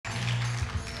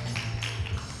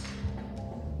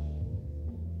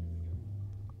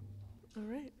All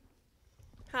right.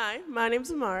 Hi, my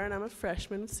name's Marian, and I'm a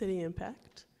freshman with City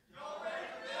Impact. Y'all ready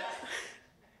for this?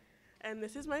 And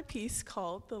this is my piece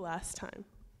called The Last Time.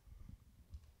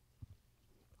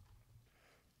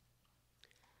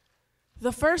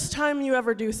 The first time you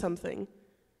ever do something,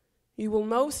 you will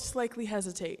most likely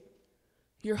hesitate.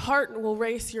 Your heart will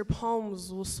race, your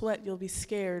palms will sweat, you'll be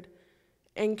scared,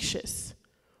 anxious,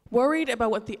 worried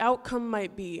about what the outcome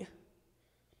might be.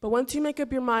 But once you make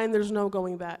up your mind, there's no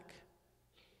going back.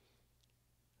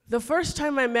 The first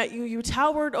time I met you, you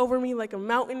towered over me like a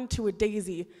mountain to a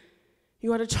daisy.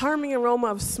 You had a charming aroma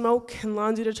of smoke and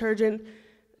laundry detergent.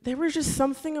 There was just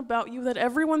something about you that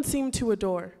everyone seemed to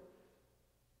adore.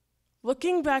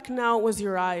 Looking back now, it was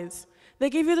your eyes. They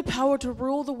gave you the power to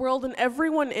rule the world and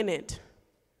everyone in it.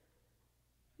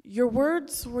 Your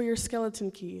words were your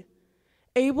skeleton key,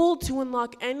 able to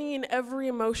unlock any and every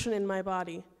emotion in my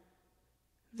body.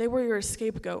 They were your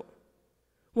scapegoat.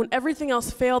 When everything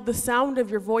else failed, the sound of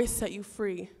your voice set you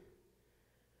free.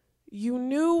 You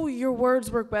knew your words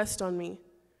worked best on me.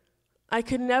 I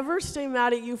could never stay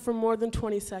mad at you for more than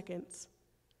 20 seconds.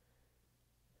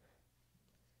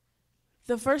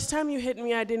 The first time you hit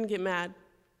me, I didn't get mad.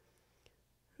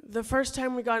 The first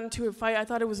time we got into a fight, I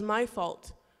thought it was my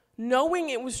fault, knowing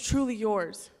it was truly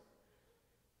yours.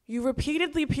 You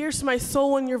repeatedly pierced my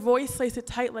soul and your voice laced it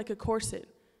tight like a corset,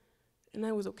 and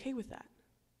I was okay with that.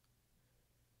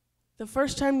 The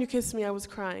first time you kissed me, I was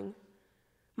crying.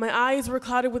 My eyes were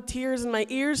clouded with tears and my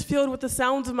ears filled with the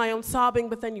sounds of my own sobbing,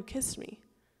 but then you kissed me.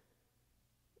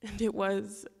 And your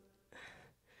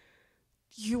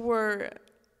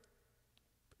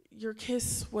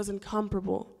kiss was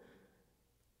incomparable.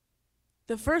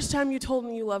 The first time you told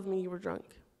me you loved me, you were drunk.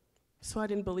 So I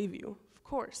didn't believe you, of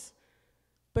course.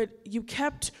 But you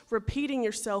kept repeating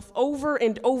yourself over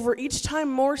and over, each time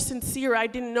more sincere. I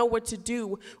didn't know what to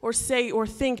do or say or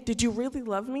think. Did you really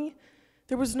love me?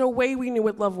 There was no way we knew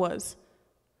what love was,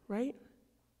 right?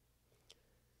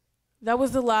 That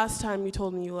was the last time you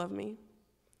told me you loved me.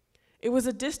 It was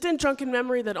a distant, drunken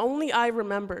memory that only I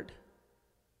remembered.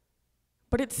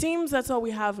 But it seems that's all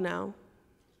we have now.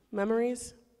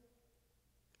 Memories.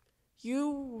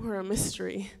 You were a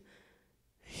mystery.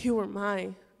 You were my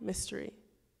mystery.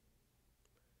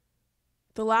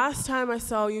 The last time I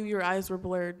saw you, your eyes were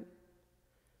blurred.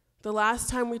 The last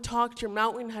time we talked, your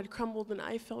mountain had crumbled and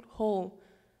I felt whole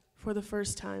for the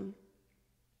first time.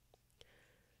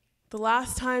 The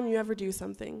last time you ever do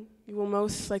something, you will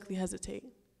most likely hesitate.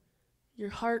 Your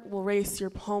heart will race, your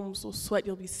palms will sweat,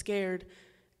 you'll be scared,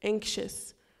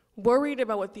 anxious, worried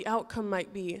about what the outcome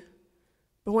might be.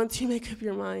 But once you make up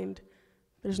your mind,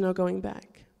 there's no going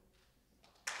back.